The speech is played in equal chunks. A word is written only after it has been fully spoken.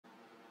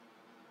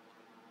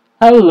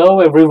Hello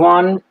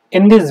everyone.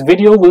 In this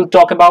video we'll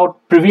talk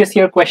about previous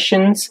year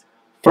questions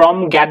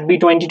from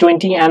GATB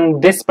 2020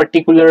 and this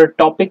particular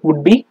topic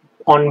would be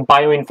on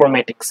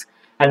bioinformatics.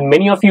 And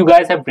many of you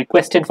guys have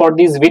requested for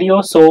this video,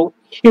 so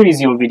here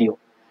is your video.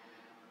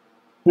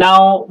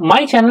 Now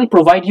my channel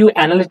provides you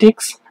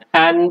analytics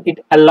and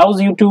it allows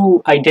you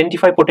to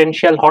identify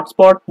potential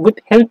hotspot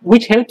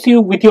which helps you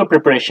with your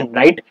preparation,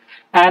 right?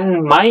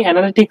 And my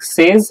analytics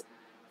says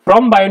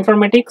from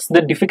bioinformatics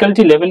the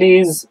difficulty level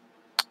is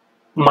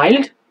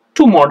mild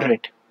to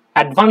moderate.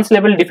 Advanced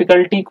level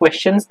difficulty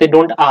questions they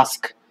don't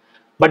ask.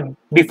 But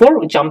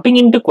before jumping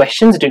into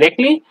questions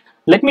directly,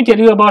 let me tell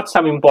you about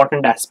some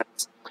important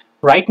aspects.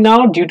 Right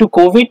now, due to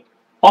COVID,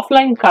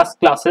 offline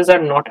classes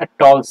are not at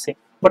all safe.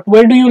 But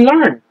where do you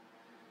learn?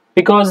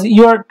 Because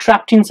you are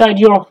trapped inside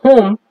your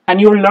home and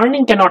your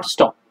learning cannot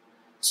stop.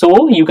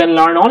 So you can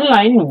learn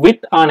online with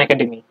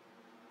Unacademy,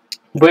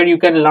 where you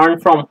can learn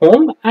from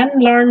home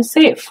and learn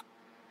safe.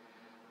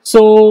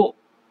 So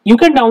you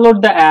can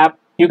download the app.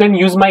 You can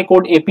use my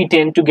code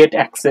AP10 to get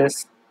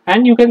access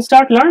and you can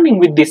start learning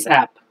with this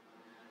app.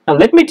 Now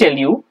let me tell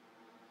you,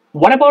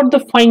 what about the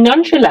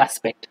financial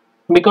aspect?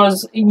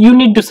 Because you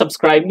need to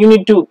subscribe, you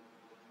need to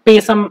pay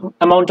some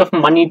amount of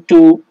money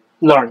to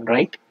learn,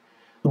 right?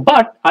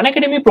 But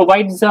Unacademy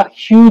provides a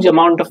huge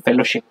amount of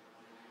fellowship,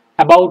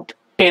 about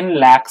 10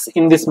 lakhs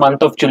in this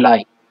month of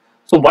July.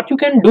 So what you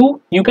can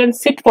do, you can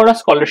sit for a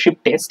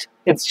scholarship test.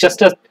 It's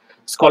just a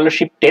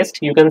scholarship test.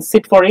 You can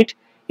sit for it.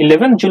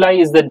 11th July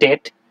is the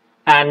date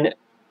and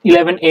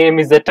 11 AM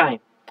is the time.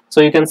 So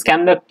you can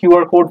scan the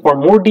QR code for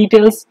more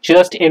details.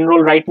 Just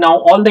enroll right now.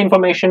 All the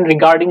information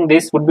regarding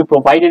this would be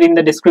provided in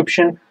the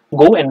description.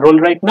 Go enroll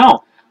right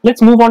now.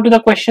 Let's move on to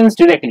the questions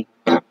directly.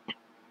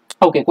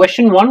 Okay,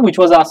 question 1, which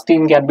was asked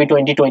in GATB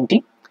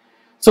 2020.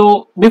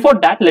 So before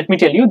that, let me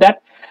tell you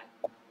that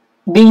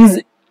these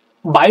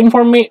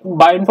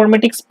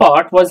bioinformatics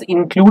part was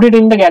included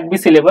in the GATB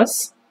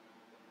syllabus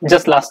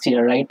just last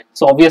year, right?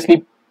 So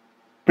obviously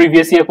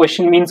previous year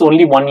question means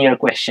only 1 year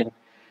question.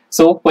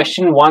 So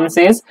question 1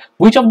 says,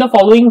 which of the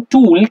following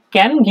tool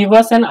can give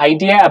us an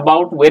idea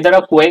about whether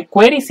a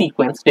query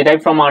sequence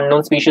derived from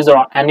unknown species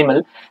or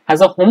animal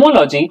has a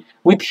homology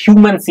with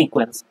human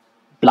sequence?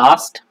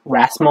 BLAST,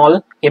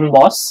 RASMOL,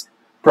 EMBOSS,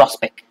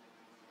 PROSPEC.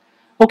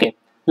 Okay,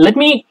 let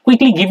me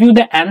quickly give you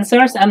the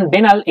answers and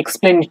then I'll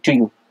explain it to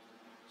you.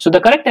 So the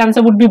correct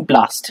answer would be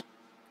BLAST.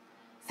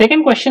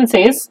 Second question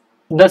says,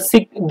 the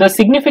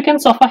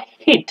significance of a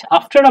hit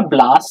after a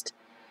blast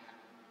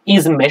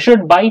is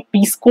measured by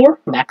P-score,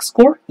 max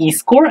score,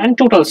 E-score and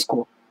total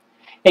score.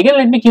 Again,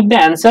 let me give the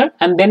answer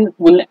and then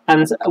we'll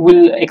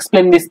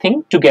explain this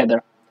thing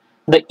together.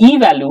 The E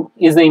value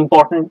is the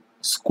important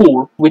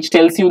score which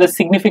tells you the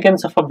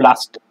significance of a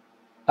blast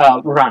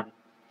run.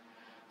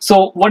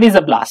 So what is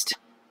a blast?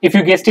 If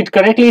you guessed it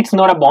correctly, it's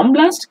not a bomb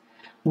blast,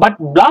 but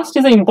blast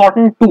is an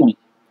important tool.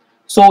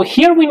 So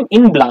here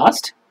in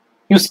blast,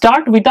 you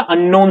start with the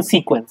unknown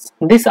sequence.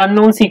 This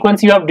unknown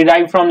sequence you have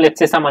derived from, let's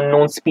say, some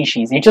unknown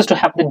species. You just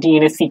have the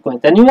DNA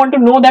sequence and you want to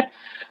know that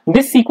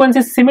this sequence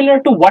is similar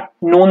to what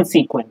known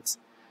sequence.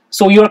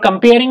 So you are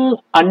comparing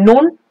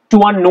unknown to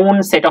a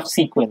known set of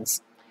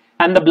sequence.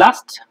 And the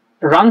blast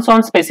runs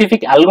on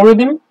specific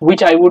algorithm,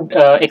 which I would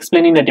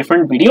explain in a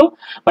different video.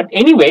 But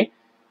anyway,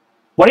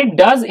 what it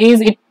does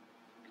is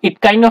it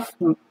kind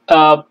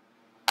of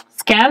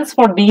scans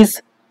for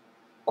these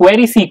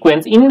query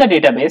sequence in the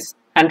database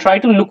and try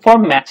to look for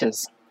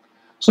matches.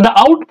 So the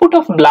output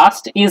of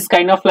BLAST is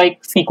kind of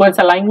like sequence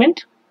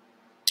alignment.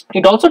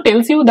 It also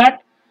tells you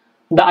that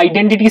the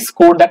identity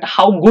score, that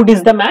how good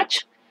is the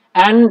match,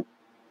 and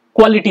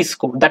quality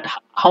score, that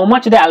how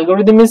much the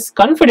algorithm is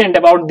confident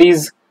about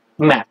this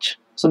match.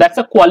 So that's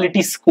a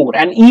quality score,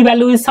 and E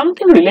value is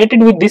something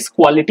related with this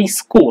quality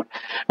score.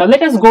 Now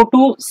let us go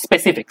to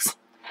specifics.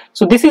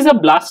 So this is a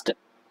BLAST.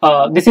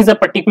 This is a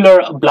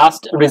particular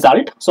BLAST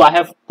result. So I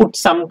have put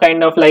some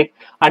kind of like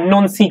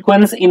unknown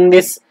sequence in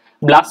this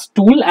BLAST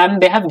tool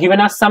and they have given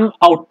us some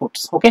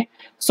outputs. Okay,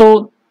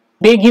 so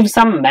they give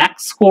some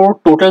max score,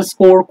 total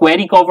score,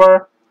 query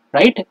cover,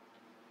 right,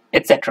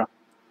 etc.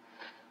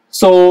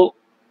 So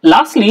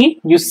lastly,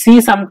 you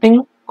see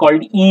something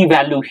called E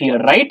value here,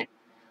 right?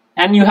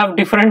 And you have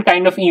different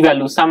kind of E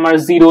values. Some are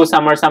 0,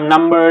 some are some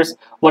numbers.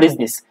 What is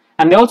this?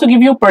 And they also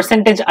give you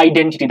percentage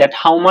identity, that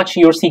how much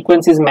your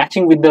sequence is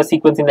matching with the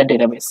sequence in the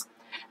database.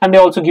 And they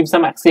also give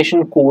some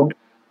accession code,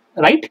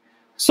 right?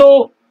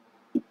 So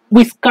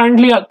we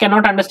currently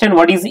cannot understand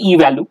what is E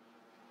value.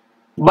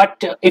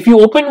 But if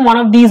you open one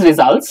of these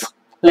results,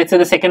 let's say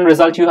the second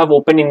result you have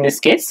opened in this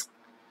case,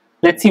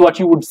 let's see what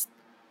you would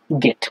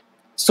get.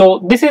 So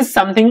this is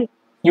something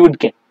you would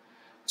get.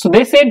 So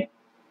they said,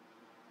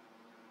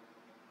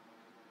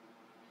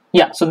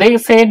 yeah, so they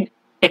said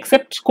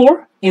accept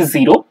score is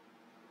 0.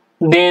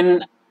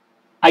 Then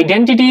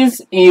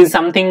identities is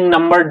something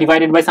number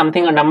divided by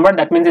something a number.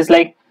 That means it's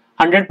like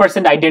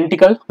 100%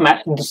 identical.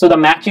 So the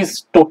match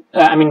is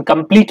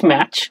complete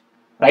match,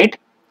 right?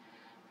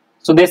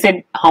 So they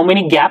said how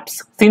many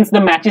gaps. Since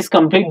the match is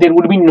complete, there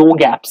would be no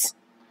gaps.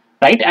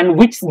 right? And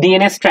which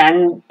DNA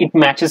strand it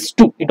matches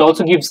to. It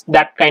also gives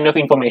that kind of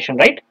information,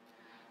 right?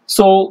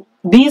 So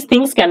these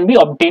things can be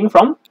obtained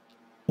from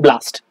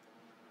BLAST.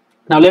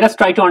 Now let us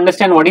try to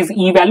understand what is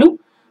E-value.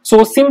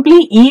 So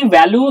simply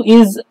E-value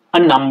is a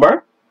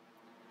number,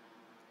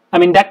 I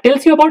mean, that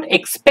tells you about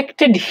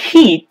expected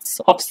heats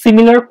of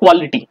similar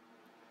quality.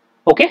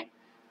 Okay,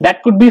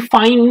 that could be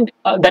found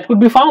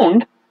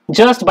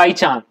just by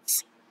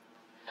chance.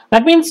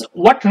 That means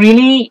what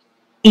really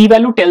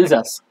E-value tells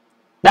us.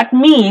 That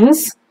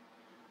means,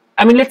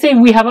 I mean, let's say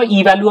we have a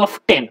E-value of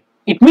 10.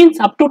 It means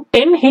up to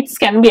 10 hits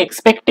can be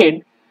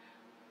expected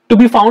to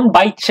be found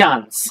by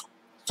chance.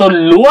 So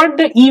lower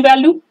the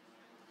E-value,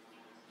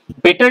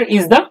 better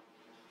is the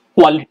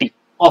quality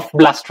of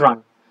BLAST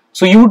run.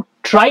 So you would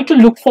try to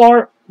look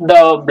for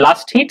the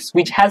BLAST hits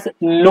which has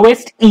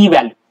lowest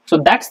E-value. So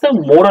that's the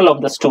moral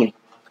of the story.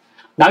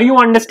 Now you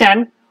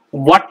understand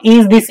what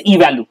is this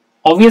E-value.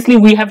 Obviously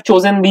we have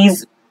chosen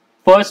these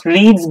first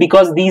reads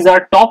because these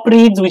are top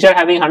reads which are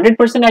having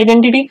 100%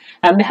 identity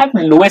and they have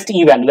lowest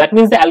E-value. That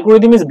means the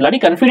algorithm is bloody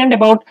confident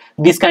about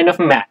this kind of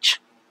match,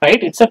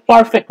 right? It's a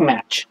perfect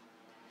match.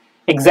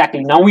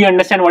 Exactly. Now we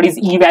understand what is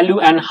E-value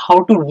and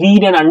how to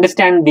read and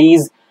understand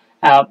these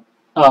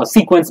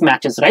sequence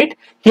matches, right?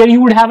 Here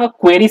you would have a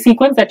query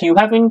sequence that you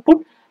have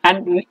input,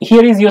 and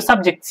here is your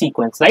subject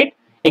sequence, right,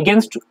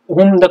 against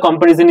whom the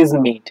comparison is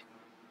made.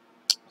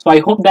 So I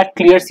hope that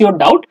clears your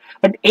doubt.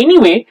 But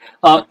anyway,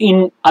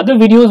 in other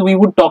videos we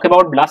would talk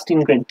about BLAST in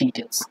great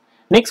details.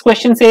 Next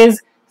question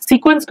says,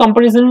 sequence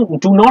comparison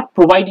do not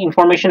provide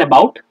information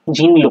about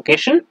gene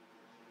location,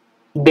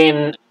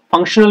 then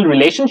functional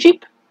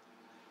relationship,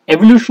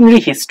 evolutionary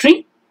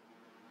history,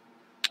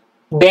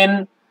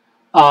 then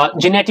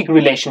genetic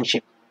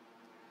relationship.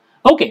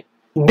 Okay,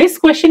 this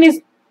question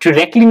is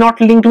directly not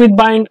linked with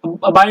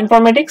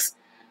bioinformatics,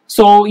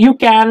 so you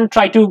can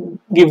try to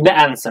give the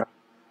answer.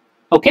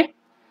 Okay,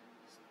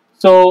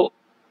 so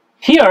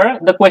here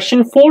the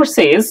question 4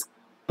 says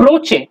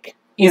ProCheck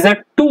is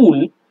a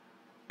tool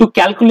to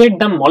calculate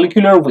the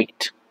molecular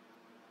weight.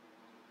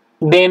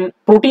 Then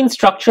protein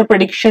structure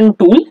prediction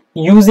tool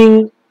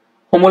using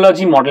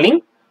homology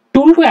modeling,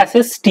 tool to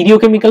assess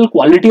stereochemical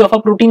quality of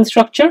a protein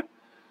structure.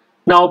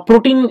 Now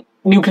protein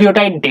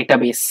nucleotide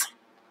database.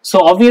 So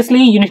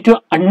obviously you need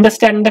to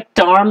understand the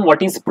term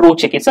what is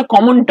ProCheck. It's a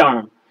common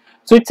term.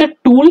 So it's a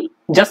tool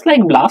just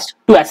like BLAST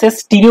to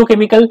assess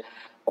stereochemical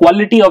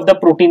quality of the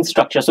protein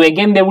structure. So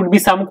again there would be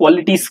some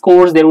quality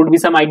scores, there would be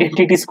some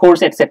identity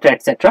scores,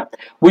 etc.,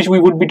 which we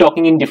would be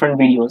talking in different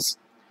videos.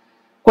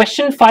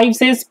 Question 5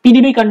 says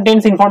PDB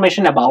contains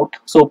information about.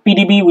 So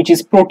PDB, which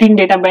is protein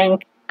data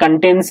bank,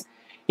 contains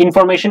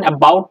information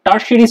about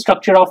tertiary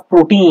structure of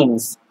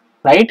proteins,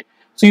 right?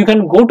 So you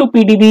can go to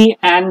PDB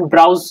and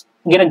browse,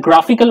 get a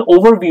graphical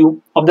overview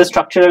of the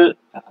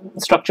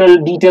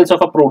structural details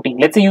of a protein.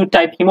 Let's say you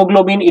type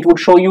hemoglobin, it would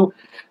show you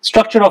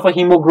structure of a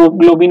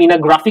hemoglobin in a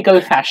graphical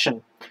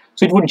fashion.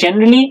 So it would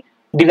generally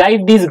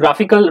derive this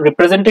graphical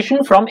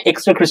representation from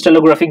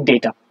extracrystallographic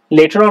data.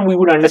 Later on we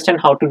would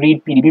understand how to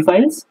read PDB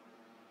files.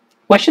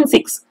 Question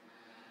 6.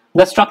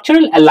 The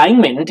structural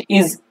alignment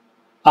is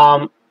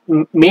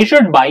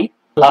measured by,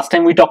 last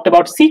time we talked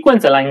about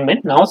sequence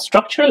alignment, now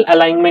structural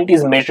alignment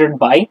is measured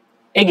by,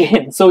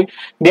 again, so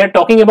they are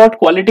talking about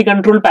quality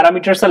control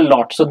parameters a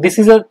lot. So this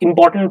is an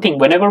important thing.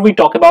 Whenever we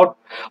talk about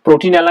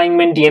protein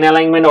alignment, DNA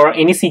alignment, or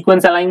any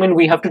sequence alignment,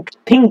 we have to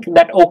think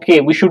that, okay,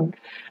 we should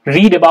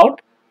read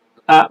about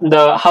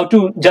how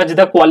to judge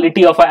the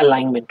quality of an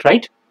alignment,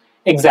 right?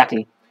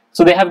 Exactly.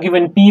 So they have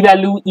given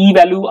p-value,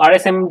 e-value,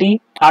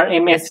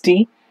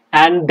 RMSD,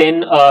 and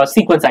then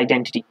sequence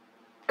identity.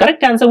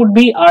 Correct answer would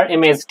be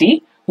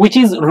RMSD, which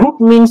is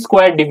root mean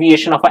square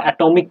deviation of an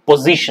atomic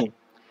position.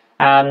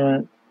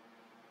 And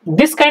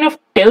this kind of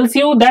tells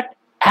you that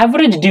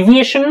average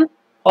deviation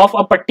of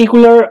a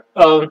particular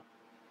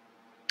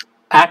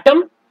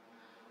atom,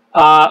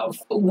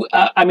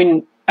 I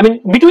mean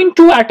between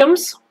two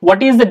atoms,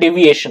 what is the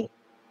deviation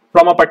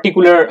from a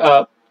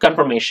particular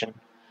conformation.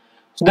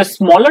 So the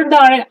smaller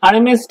the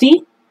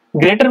RMSD,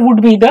 greater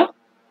would be the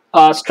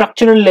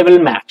structural level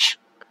match.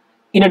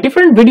 In a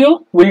different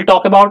video, we'll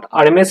talk about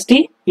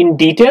RMSD in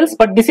details,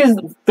 but this is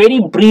very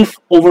brief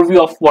overview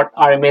of what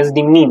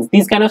RMSD means.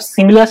 These kind of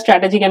similar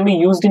strategy can be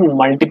used in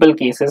multiple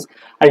cases.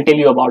 I'll tell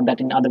you about that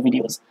in other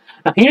videos.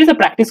 Now here is a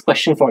practice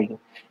question for you.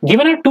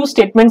 Given are two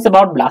statements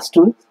about BLAST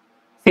tools,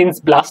 since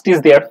BLAST is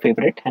their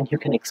favorite and you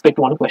can expect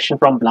one question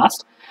from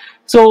BLAST.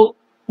 So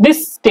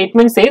this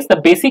statement says the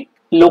basic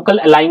local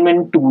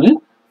alignment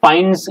tool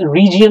finds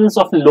regions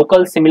of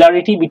local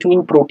similarity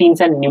between proteins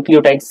and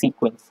nucleotide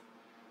sequence.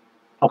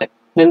 Okay.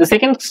 Then the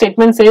second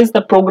statement says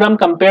the program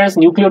compares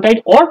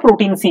nucleotide or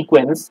protein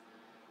sequence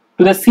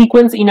to the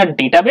sequence in a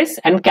database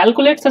and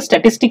calculates the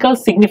statistical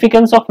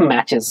significance of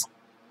matches.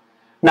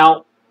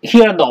 Now,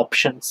 here are the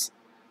options.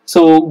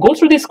 So go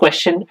through this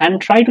question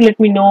and try to let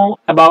me know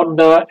about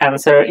the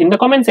answer in the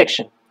comment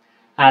section.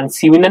 And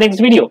see you in the next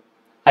video.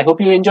 I hope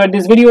you enjoyed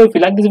this video. If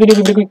you like this video,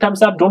 give it a quick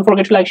thumbs up. Don't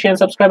forget to like, share, and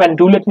subscribe. And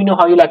do let me know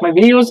how you like my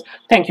videos.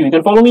 Thank you. You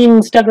can follow me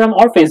on Instagram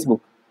or Facebook.